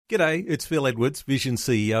G'day, it's Phil Edwards, Vision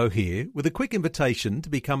CEO here, with a quick invitation to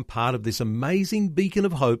become part of this amazing beacon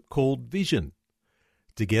of hope called Vision.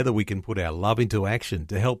 Together we can put our love into action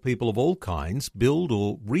to help people of all kinds build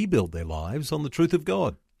or rebuild their lives on the truth of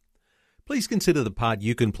God. Please consider the part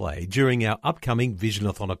you can play during our upcoming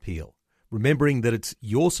Visionathon appeal, remembering that it's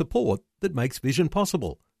your support that makes Vision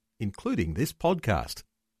possible, including this podcast.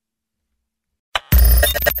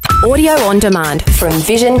 Audio on demand from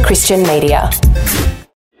Vision Christian Media.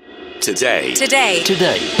 Today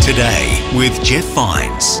with Jeff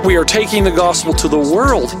Vines, We are taking the gospel to the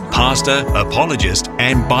world. pastor, apologist,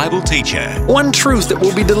 and Bible teacher. One truth that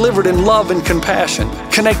will be delivered in love and compassion,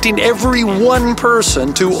 connecting every one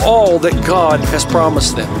person to all that God has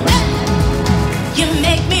promised them. You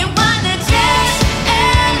make me wanna dance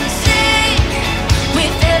and sing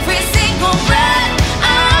with every single breath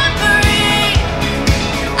I breathe.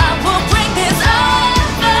 I will bring this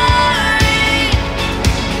offering.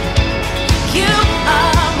 You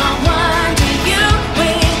are my wonder. You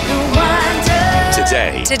bring the wonder.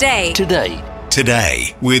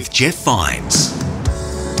 Today with Jeff Vines.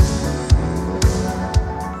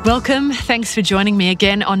 Welcome. Thanks for joining me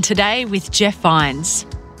again on Today with Jeff Vines.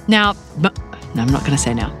 Now, I'm not going to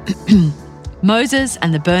say now. Moses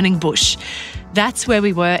and the burning bush. That's where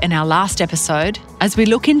we were in our last episode as we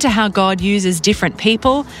look into how God uses different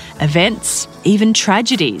people, events, even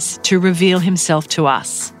tragedies to reveal himself to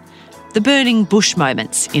us. The burning bush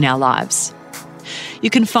moments in our lives. You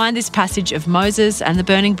can find this passage of Moses and the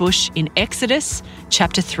burning bush in Exodus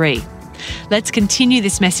chapter 3. Let's continue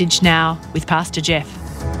this message now with Pastor Jeff.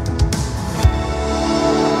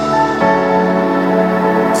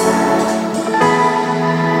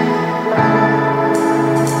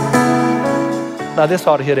 Now, this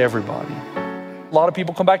ought to hit everybody. A lot of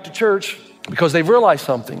people come back to church because they've realized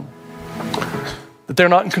something, that they're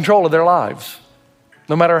not in control of their lives.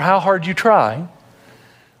 No matter how hard you try,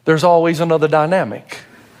 there's always another dynamic.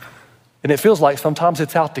 And it feels like sometimes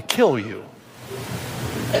it's out to kill you.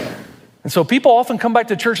 And so people often come back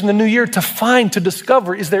to church in the new year to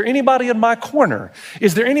discover, is there anybody in my corner?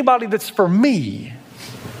 Is there anybody that's for me?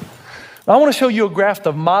 Now, I want to show you a graph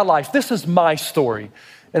of my life. This is my story.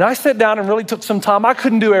 And I sat down and really took some time. I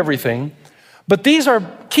couldn't do everything. But these are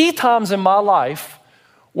key times in my life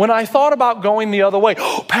when I thought about going the other way.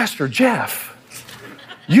 Oh, Pastor Jeff,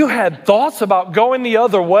 you had thoughts about going the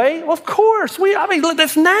other way? Of course.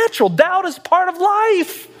 That's natural. Doubt is part of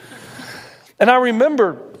life. And I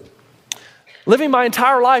remember living my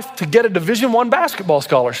entire life to get a Division I basketball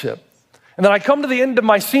scholarship. And then I come to the end of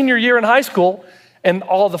my senior year in high school, and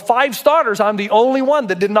all the 5 starters, I'm the only one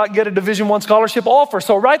that did not get a Division I scholarship offer.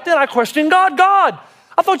 So right then I questioned God,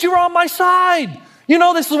 I thought you were on my side. You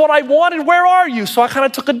know, this is what I wanted. Where are you? So I kind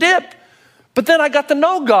of took a dip. But then I got to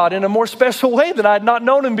know God in a more special way that I had not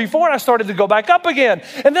known him before. And I started to go back up again.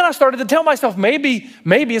 And then I started to tell myself, maybe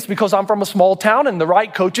it's because I'm from a small town and the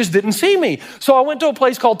right coaches didn't see me. So I went to a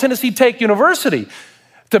place called Tennessee Tech University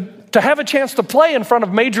to have a chance to play in front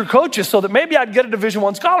of major coaches so that maybe I'd get a Division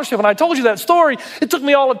I scholarship. And I told you that story. It took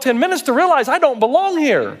me all of 10 minutes to realize I don't belong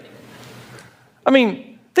here. I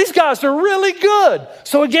mean, these guys are really good.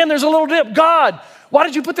 So again, there's a little dip. God, why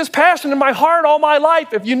did you put this passion in my heart all my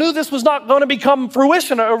life if you knew this was not going to become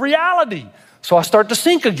fruition, a reality? So I start to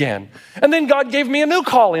sink again. And then God gave me a new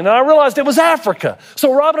calling, and I realized it was Africa.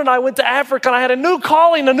 So Robin and I went to Africa, and I had a new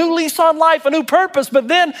calling, a new lease on life, a new purpose. But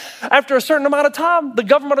then, after a certain amount of time, the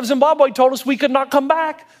government of Zimbabwe told us we could not come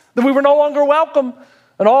back, that we were no longer welcome.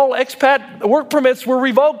 And all expat work permits were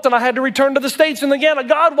revoked, and I had to return to the States. And again,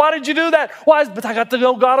 God, why did you do that? Why? But I got to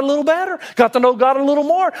know God a little better, got to know God a little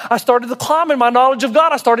more. I started to climb in my knowledge of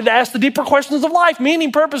God. I started to ask the deeper questions of life,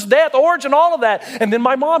 meaning, purpose, death, origin, all of that. And then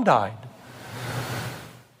my mom died.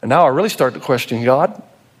 And now I really start to question God.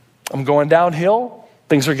 I'm going downhill.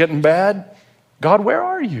 Things are getting bad. God, where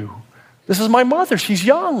are you? This is my mother. She's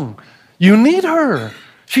young. You need her.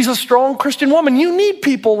 She's a strong Christian woman. You need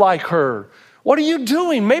people like her. What are you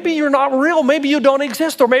doing? Maybe you're not real. Maybe you don't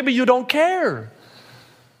exist, or maybe you don't care.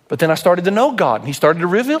 But then I started to know God, and he started to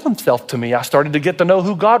reveal himself to me. I started to get to know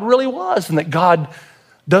who God really was, and that God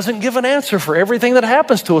doesn't give an answer for everything that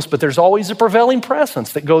happens to us, but there's always a prevailing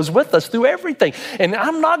presence that goes with us through everything. And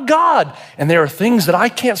I'm not God. And there are things that I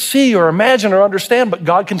can't see or imagine or understand, but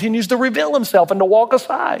God continues to reveal himself and to walk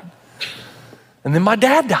aside. And then my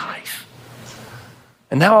dad dies.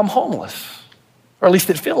 And now I'm homeless, or at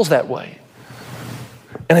least it feels that way.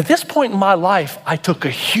 And at this point in my life, I took a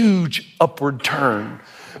huge upward turn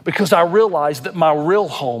because I realized that my real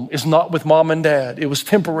home is not with mom and dad. It was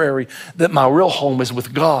temporary, that my real home is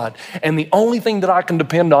with God. And the only thing that I can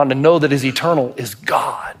depend on to know that is eternal is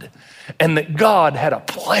God. and that God had a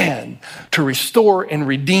plan to restore and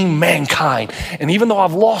redeem mankind. And even though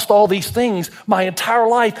I've lost all these things, my entire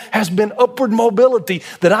life has been upward mobility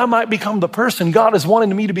that I might become the person God is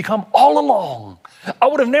wanting me to become all along. I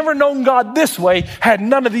would have never known God this way had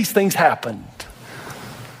none of these things happened.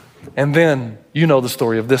 And then, you know the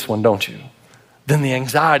story of this one, don't you? Then the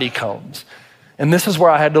anxiety comes. And this is where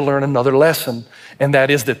I had to learn another lesson, and that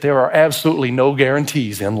is that there are absolutely no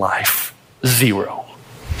guarantees in life. Zero.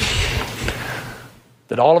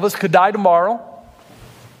 That all of us could die tomorrow.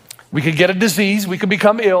 We could get a disease. We could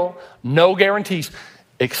become ill. No guarantees,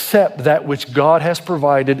 except that which God has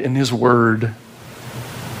provided in His Word,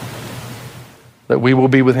 that we will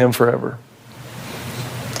be with Him forever.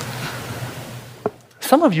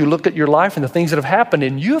 Some of you look at your life and the things that have happened,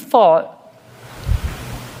 and you thought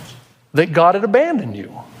that God had abandoned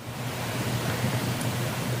you.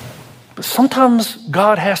 But sometimes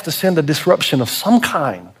God has to send a disruption of some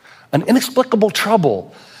kind, an inexplicable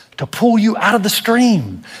trouble, to pull you out of the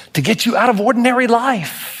stream, to get you out of ordinary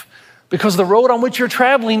life, because the road on which you're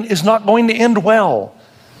traveling is not going to end well.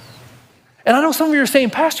 And I know some of you are saying,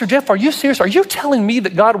 Pastor Jeff, are you serious? Are you telling me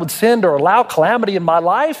that God would send or allow calamity in my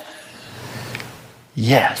life?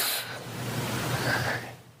 Yes.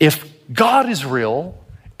 If God is real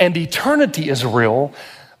and eternity is real,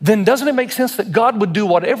 then doesn't it make sense that God would do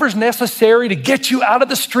whatever's necessary to get you out of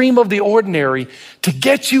the stream of the ordinary, to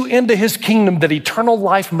get you into His kingdom, that eternal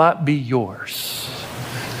life might be yours?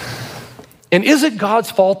 And is it God's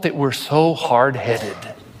fault that we're so hard-headed?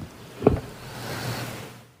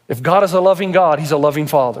 If God is a loving God, He's a loving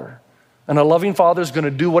Father. And a loving Father is going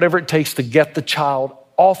to do whatever it takes to get the child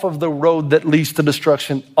off of the road that leads to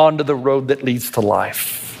destruction onto the road that leads to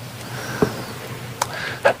life.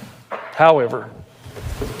 However,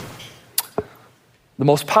 the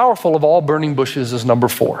most powerful of all burning bushes is number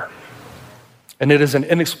 4, and it is an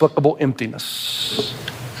inexplicable emptiness.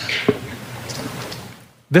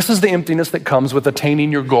 This is the emptiness that comes with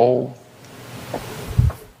attaining your goal.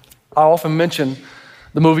 I often mention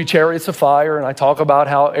the movie Chariots of Fire, and I talk about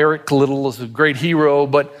how Eric Liddell is a great hero,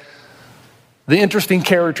 but the interesting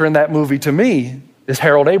character in that movie to me is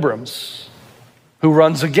Harold Abrams, who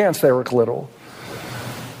runs against Eric Liddell.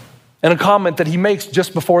 And a comment that he makes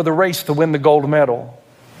just before the race to win the gold medal.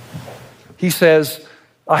 He says,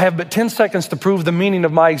 I have but 10 seconds to prove the meaning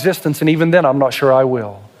of my existence, and even then I'm not sure I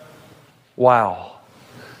will. Wow.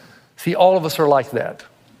 See, all of us are like that.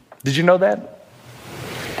 Did you know that?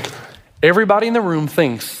 Everybody in the room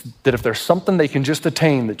thinks that if there's something they can just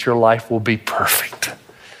attain, that your life will be perfect.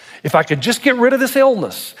 If I could just get rid of this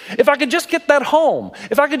illness, if I could just get that home,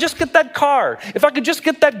 if I could just get that car, if I could just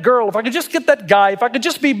get that girl, if I could just get that guy, if I could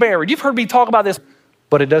just be married. You've heard me talk about this,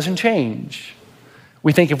 but it doesn't change.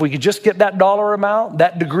 We think if we could just get that dollar amount,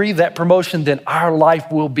 that degree, that promotion, then our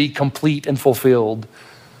life will be complete and fulfilled.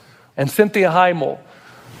 And Cynthia Heimel,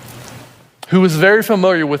 who is very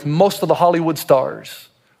familiar with most of the Hollywood stars,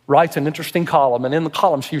 writes an interesting column, and in the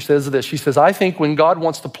column she says this. She says, I think when God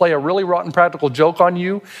wants to play a really rotten practical joke on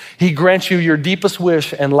you, He grants you your deepest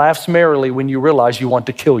wish and laughs merrily when you realize you want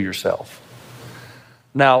to kill yourself.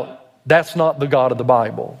 Now, that's not the God of the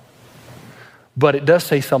Bible, but it does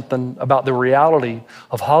say something about the reality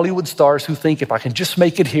of Hollywood stars who think if I can just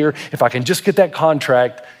make it here, if I can just get that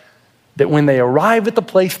contract, that when they arrive at the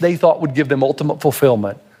place they thought would give them ultimate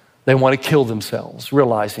fulfillment, they want to kill themselves,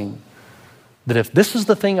 realizing that if this is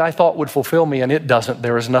the thing I thought would fulfill me and it doesn't,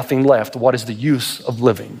 there is nothing left. What is the use of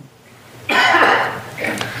living?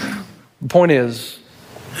 The point is,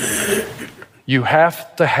 you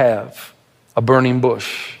have to have a burning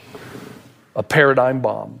bush, a paradigm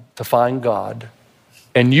bomb to find God.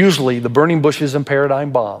 And usually the burning bushes and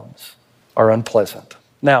paradigm bombs are unpleasant.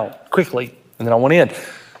 Now, quickly, and then I want to end.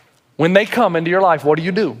 When they come into your life, what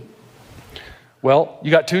do? Well,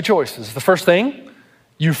 you got 2 choices. The first thing,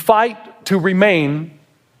 you fight to remain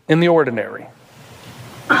in the ordinary.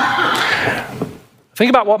 Think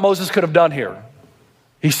about what Moses could have done here.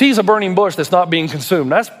 He sees a burning bush that's not being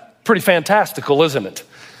consumed. That's pretty fantastical, isn't it?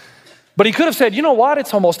 But he could have said, you know what?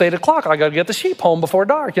 It's almost 8 o'clock. I got to get the sheep home before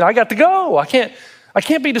dark. I got to go. I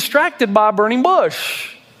can't be distracted by a burning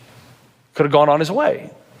bush. Could have gone on his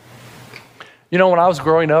way. You know, when I was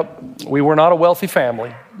growing up, we were not a wealthy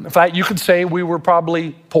family. In fact, you could say we were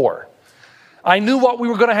probably poor. I knew what we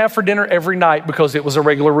were going to have for dinner every night because it was a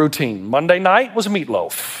regular routine. Monday night was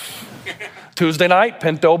meatloaf. Tuesday night,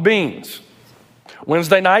 pinto beans.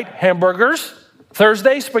 Wednesday night, hamburgers.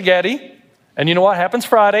 Thursday, spaghetti. And you know what happens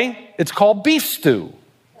Friday? It's called beef stew.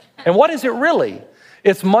 And what is it really?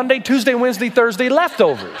 It's Monday, Tuesday, Wednesday, Thursday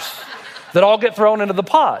leftovers that all get thrown into the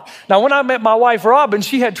pot. Now, when I met my wife, Robin,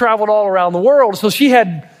 she had traveled all around the world, so she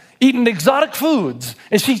had eating exotic foods.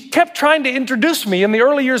 And she kept trying to introduce me in the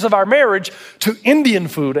early years of our marriage to Indian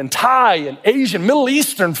food and Thai and Asian, Middle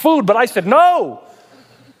Eastern food. But I said, no.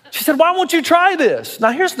 She said, why won't you try this?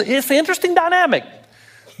 Now it's the interesting dynamic.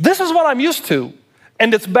 This is what I'm used to,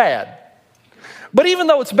 and it's bad. But even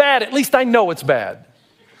though it's bad, at least I know it's bad.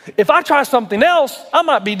 If I try something else, I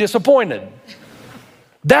might be disappointed.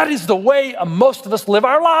 That is the way most of us live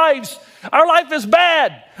our lives. Our life is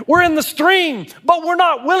bad. We're in the stream, but we're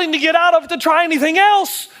not willing to get out of it to try anything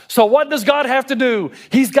else. So what does God have to do?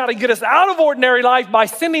 He's got to get us out of ordinary life by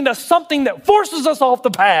sending us something that forces us off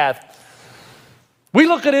the path. We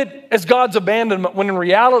look at it as God's abandonment, when in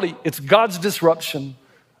reality, it's God's disruption,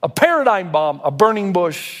 a paradigm bomb, a burning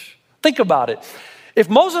bush. Think about it. If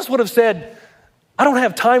Moses would have said, I don't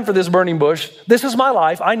have time for this burning bush. This is my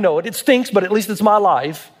life. I know it. It stinks, but at least it's my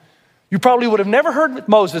life. You probably would have never heard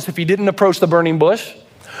Moses if he didn't approach the burning bush.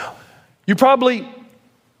 You probably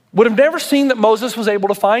would have never seen that Moses was able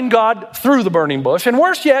to find God through the burning bush. And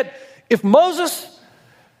worse yet, if Moses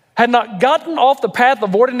had not gotten off the path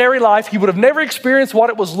of ordinary life, he would have never experienced what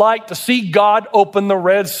it was like to see God open the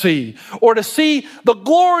Red Sea, or to see the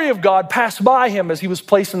glory of God pass by him as he was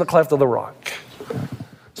placed in the cleft of the rock.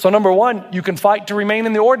 So number one, you can fight to remain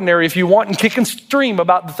in the ordinary if you want and kick and scream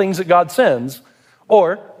about the things that God sends,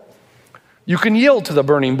 or you can yield to the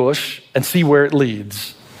burning bush and see where it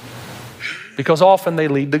leads, because often they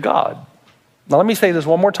lead to God. Now let me say this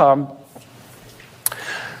one more time.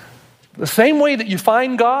 The same way that you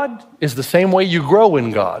find God is the same way you grow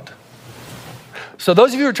in God. So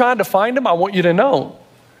those of you who are trying to find him, I want you to know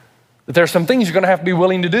that there are some things you're going to have to be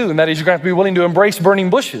willing to do, and that is you're going to have to be willing to embrace burning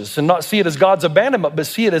bushes and not see it as God's abandonment, but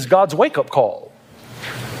see it as God's wake-up call.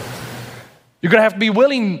 You're going to have to be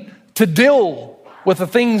willing to deal with the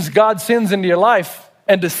things God sends into your life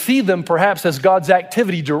and to see them perhaps as God's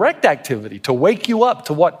activity, direct activity, to wake you up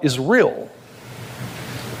to what is real.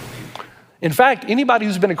 In fact, anybody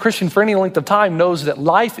who's been a Christian for any length of time knows that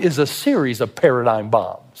life is a series of paradigm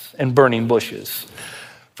bombs and burning bushes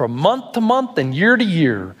from month to month and year to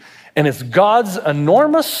year. And it's God's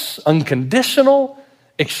enormous, unconditional,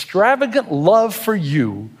 extravagant love for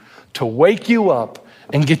you to wake you up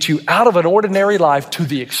and get you out of an ordinary life to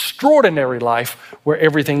the extraordinary life where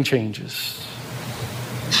everything changes.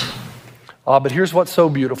 But here's what's so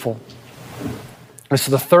beautiful. This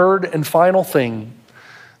is the third and final thing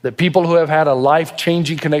that people who have had a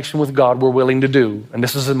life-changing connection with God were willing to do. And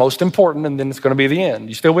this is the most important, and then it's going to be the end.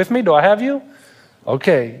 You still with me? Do I have you?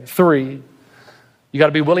 Okay, 3. You got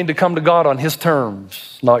to be willing to come to God on his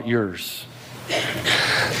terms, not yours.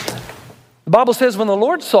 The Bible says when the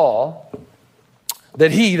Lord saw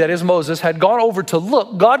that he, that is Moses, had gone over to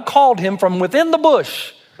look, God called him from within the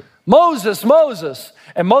bush, Moses, Moses.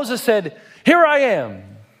 And Moses said, here I am.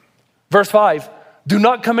 Verse 5, do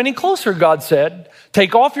not come any closer, God said.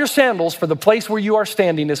 Take off your sandals, for the place where you are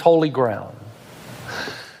standing is holy ground.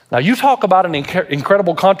 Now you talk about an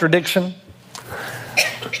incredible contradiction.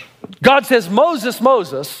 God says, Moses,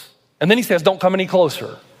 Moses, and then he says, don't come any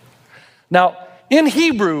closer. Now, in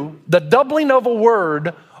Hebrew, the doubling of a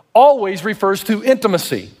word always refers to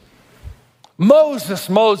intimacy. Moses,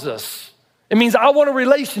 Moses. It means I want a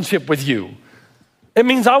relationship with you. It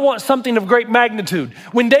means I want something of great magnitude.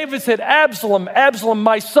 When David said, Absalom, Absalom,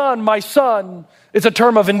 my son, it's a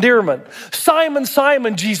term of endearment. Simon,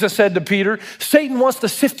 Simon, Jesus said to Peter, Satan wants to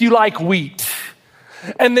sift you like wheat.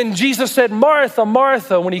 And then Jesus said, Martha,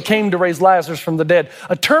 Martha, when he came to raise Lazarus from the dead.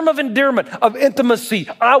 A term of endearment, of intimacy.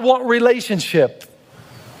 I want relationship.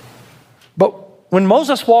 But when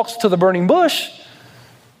Moses walks to the burning bush,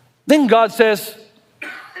 then God says,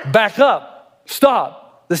 back up, stop.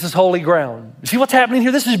 This is holy ground. See what's happening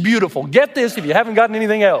here? This is beautiful. Get this if you haven't gotten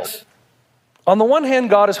anything else. On the one hand,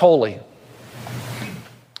 God is holy.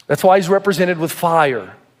 That's why he's represented with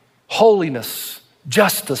fire, holiness,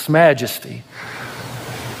 justice, majesty.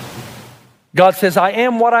 God says, I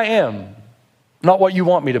am what I am, not what you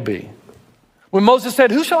want me to be. When Moses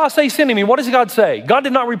said, who shall I say sending me? What does God say? God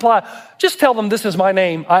did not reply, just tell them this is my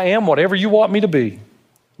name. I am whatever you want me to be.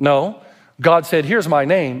 No, God said, here's my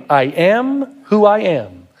name. I am who I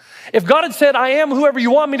am. If God had said, I am whoever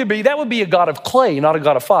you want me to be, that would be a God of clay, not a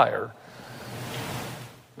God of fire.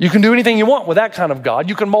 You can do anything you want with that kind of God.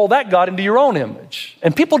 You can mold that God into your own image.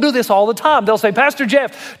 And people do this all the time. They'll say, Pastor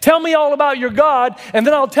Jeff, tell me all about your God, and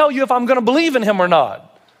then I'll tell you if I'm going to believe in him or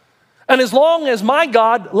not. And as long as my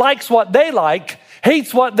God likes what they like,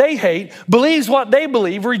 hates what they hate, believes what they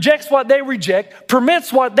believe, rejects what they reject,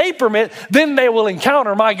 permits what they permit, then they will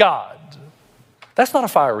encounter my God. That's not a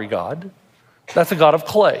fiery God. That's a God of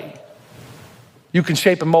clay. You can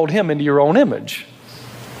shape and mold him into your own image.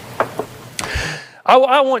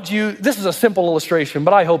 I want you, this is a simple illustration,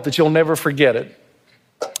 but I hope that you'll never forget it.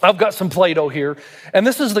 I've got some Play-Doh here, and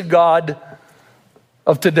this is the God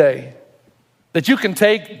of today. That you can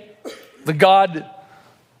take the God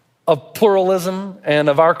of pluralism and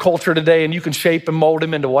of our culture today, and you can shape and mold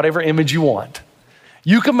him into whatever image you want.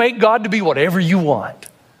 You can make God to be whatever you want.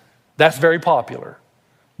 That's very popular,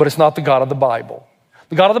 but it's not the God of the Bible.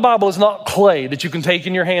 The God of the Bible is not clay that you can take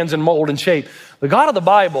in your hands and mold and shape. The God of the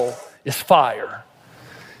Bible is fire.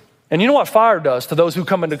 And you know what fire does to those who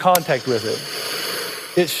come into contact with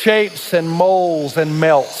it? It shapes and molds and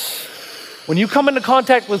melts. When you come into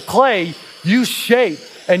contact with clay, you shape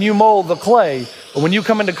and you mold the clay. But when you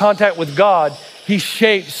come into contact with God, he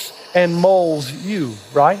shapes and molds you,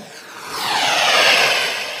 right?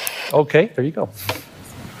 Okay, there you go.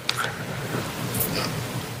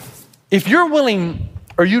 If you're willing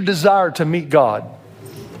or you desire to meet God,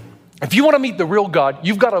 if you want to meet the real God,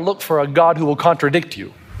 you've got to look for a God who will contradict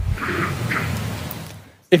you.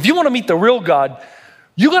 If you want to meet the real God,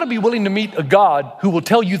 you got to be willing to meet a God who will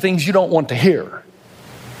tell you things you don't want to hear.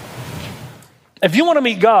 If you want to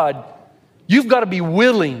meet God, you've got to be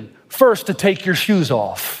willing first to take your shoes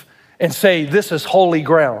off and say, this is holy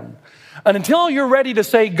ground. And until you're ready to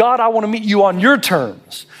say, God, I want to meet you on your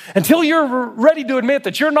terms, until you're ready to admit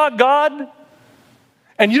that you're not God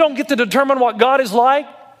and you don't get to determine what God is like,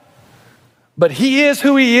 but he is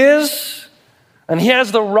who he is, and he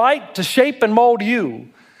has the right to shape and mold you.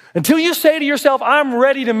 Until you say to yourself, I'm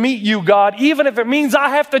ready to meet you, God, even if it means I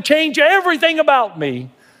have to change everything about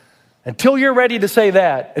me. Until you're ready to say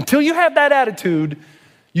that, until you have that attitude,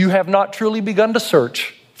 you have not truly begun to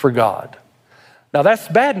search for God. Now that's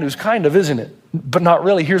bad news, kind of, isn't it? But not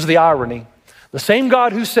really. Here's the irony. The same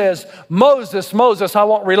God who says, Moses, Moses, I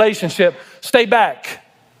want relationship, stay back.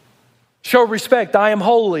 Show respect, I am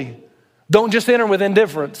holy. Don't just enter with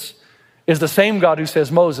indifference, is the same God who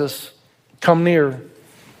says, Moses, come near,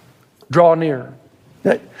 draw near.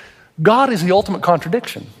 God is the ultimate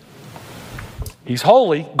contradiction. He's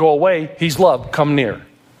holy, go away. He's love, come near.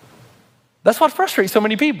 That's what frustrates so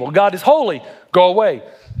many people. God is holy, go away.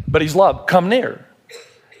 But he's love, come near.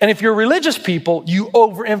 And if you're religious people, you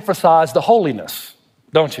overemphasize the holiness,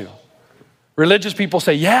 don't you? Religious people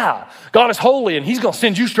say, yeah, God is holy and he's going to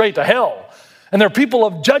send you straight to hell. And they're people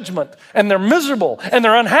of judgment, and they're miserable, and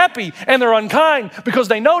they're unhappy, and they're unkind because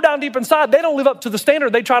they know down deep inside they don't live up to the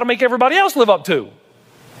standard they try to make everybody else live up to.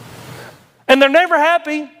 And they're never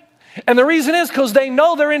happy. And the reason is because they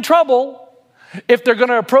know they're in trouble if they're going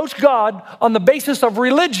to approach God on the basis of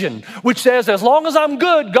religion, which says, as long as I'm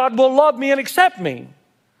good, God will love me and accept me.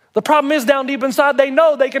 The problem is down deep inside, they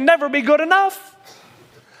know they can never be good enough.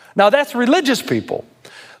 Now that's religious people.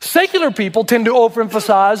 Secular people tend to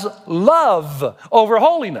overemphasize love over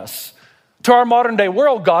holiness. To our modern day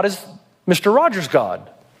world, God is Mr. Rogers' God.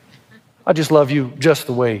 I just love you just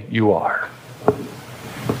the way you are.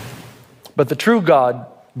 But the true God,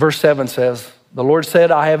 verse 7 says, the Lord said,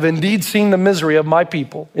 I have indeed seen the misery of my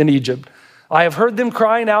people in Egypt. I have heard them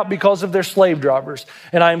crying out because of their slave drivers,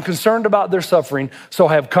 and I am concerned about their suffering, so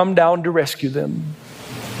I have come down to rescue them.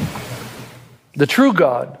 The true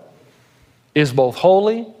God is both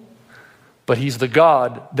holy, but he's the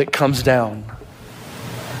God that comes down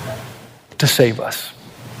to save us.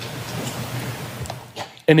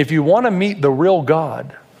 And if you want to meet the real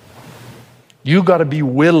God, you've got to be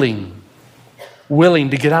willing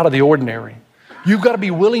to get out of the ordinary. You've got to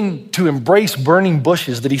be willing to embrace burning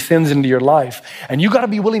bushes that he sends into your life. And you've got to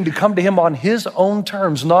be willing to come to him on his own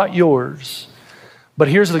terms, not yours. But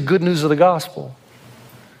here's the good news of the gospel.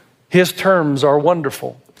 His terms are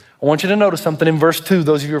wonderful. I want you to notice something in verse 2,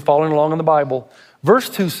 those of you who are following along in the Bible. Verse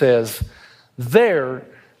 2 says, there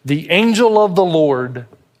the angel of the Lord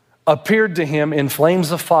appeared to him in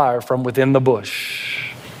flames of fire from within the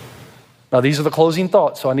bush. Now these are the closing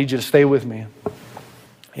thoughts, so I need you to stay with me.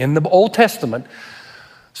 In the Old Testament,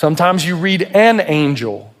 sometimes you read an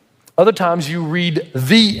angel. Other times you read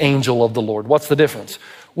the angel of the Lord. What's the difference?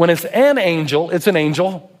 When it's an angel,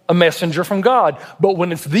 a messenger from God. But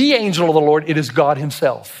when it's the angel of the Lord, it is God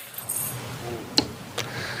himself.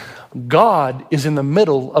 God is in the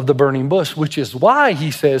middle of the burning bush, which is why he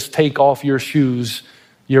says, take off your shoes,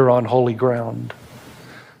 you're on holy ground.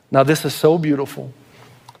 Now this is so beautiful.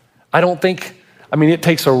 It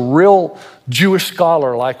takes a real Jewish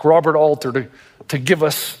scholar like Robert Alter to give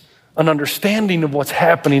us an understanding of what's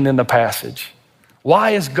happening in the passage.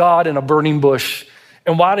 Why is God in a burning bush?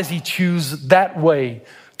 And why does he choose that way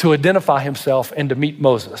to identify himself and to meet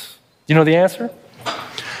Moses? You know the answer?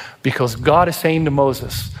 Because God is saying to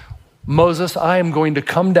Moses, I am going to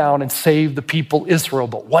come down and save the people Israel,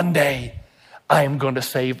 but one day I am going to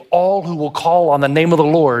save all who will call on the name of the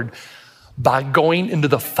Lord by going into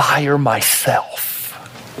the fire myself.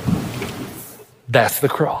 That's the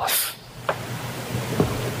cross.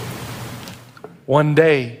 One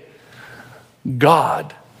day,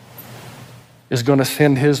 God is going to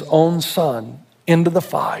send his own son into the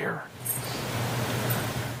fire.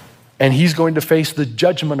 And he's going to face the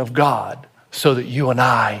judgment of God so that you and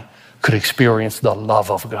I could experience the love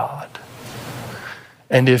of God.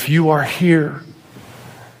 And if you are here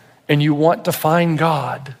and you want to find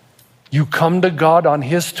God, you come to God on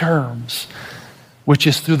his terms, which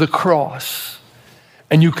is through the cross,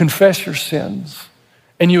 and you confess your sins,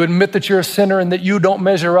 and you admit that you're a sinner and that you don't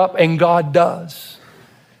measure up, and God does.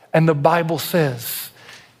 And the Bible says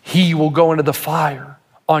he will go into the fire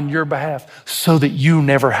on your behalf so that you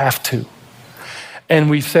never have to. And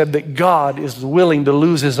we said that God is willing to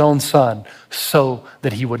lose his own son so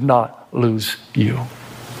that he would not lose you.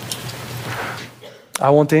 I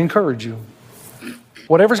want to encourage you,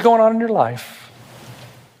 whatever's going on in your life,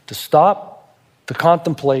 to stop, to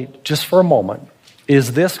contemplate just for a moment.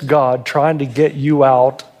 Is this God trying to get you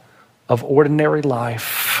out of ordinary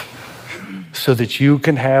life so that you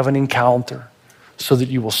can have an encounter, so that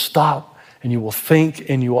you will stop and you will think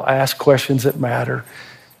and you will ask questions that matter,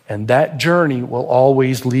 and that journey will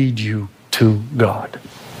always lead you to God.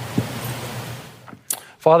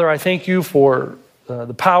 Father, I thank you for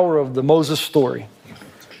the power of the Moses story.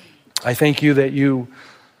 I thank you that you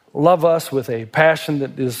love us with a passion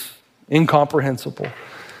that is incomprehensible,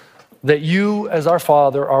 that you as our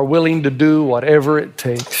Father are willing to do whatever it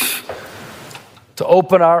takes to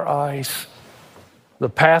open our eyes, the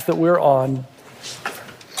path that we're on,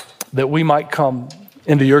 that we might come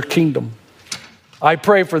into your kingdom. I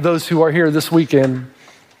pray for those who are here this weekend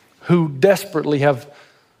who desperately have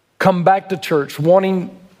come back to church,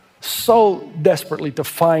 wanting so desperately to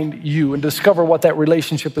find you and discover what that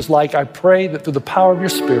relationship is like. I pray that through the power of your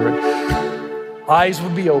Spirit, eyes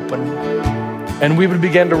would be open and we would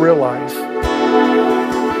begin to realize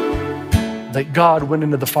that God went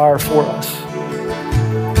into the fire for us,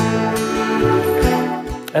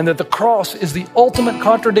 and that the cross is the ultimate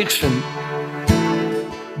contradiction,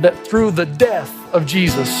 that through the death of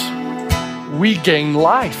Jesus, we gain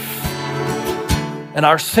life. And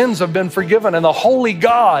our sins have been forgiven, and the holy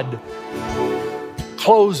God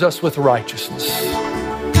clothes us with righteousness.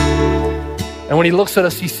 And when he looks at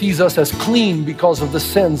us, he sees us as clean because of the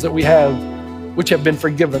sins that we have, which have been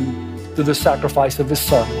forgiven through the sacrifice of his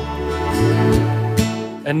Son.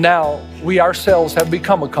 And now we ourselves have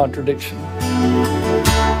become a contradiction.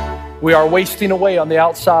 We are wasting away on the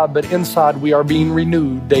outside, but inside we are being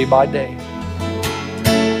renewed day by day.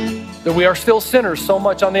 That we are still sinners so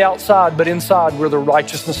much on the outside, but inside we're the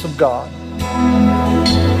righteousness of God.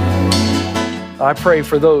 I pray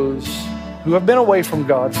for those who have been away from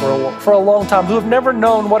God for a long time, who have never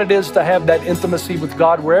known what it is to have that intimacy with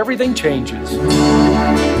God where everything changes.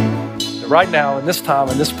 That right now, in this time,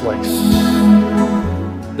 in this place,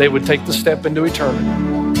 they would take the step into eternity,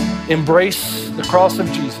 embrace the cross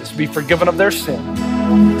of Jesus, be forgiven of their sin,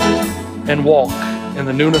 and walk in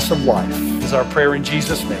the newness of life. Is our prayer in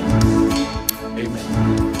Jesus' name. Amen.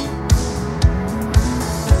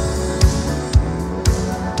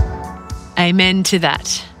 Amen to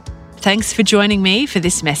that. Thanks for joining me for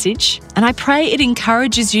this message, and I pray it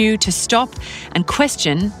encourages you to stop and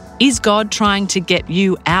question, is God trying to get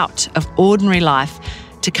you out of ordinary life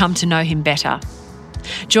to come to know him better?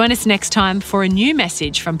 Join us next time for a new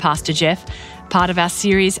message from Pastor Jeff, part of our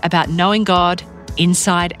series about knowing God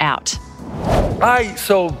inside out. I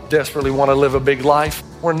so desperately want to live a big life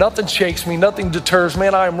where nothing shakes me, nothing deters me,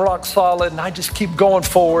 and I am rock solid, and I just keep going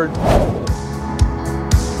forward.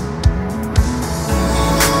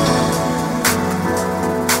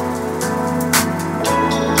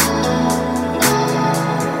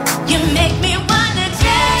 You make me wanna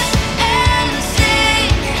dance and sing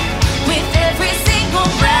with every single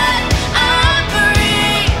breath I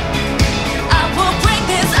breathe. I will bring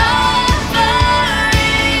this offering.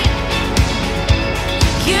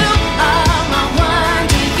 You are my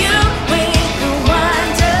wonder. You bring the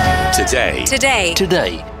wonder.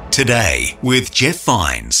 Today with Jeff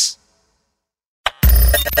Vines.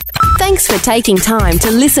 Thanks for taking time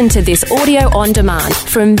to listen to this audio on demand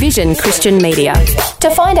from Vision Christian Media. To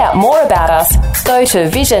find out more about us, go to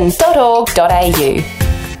vision.org.au.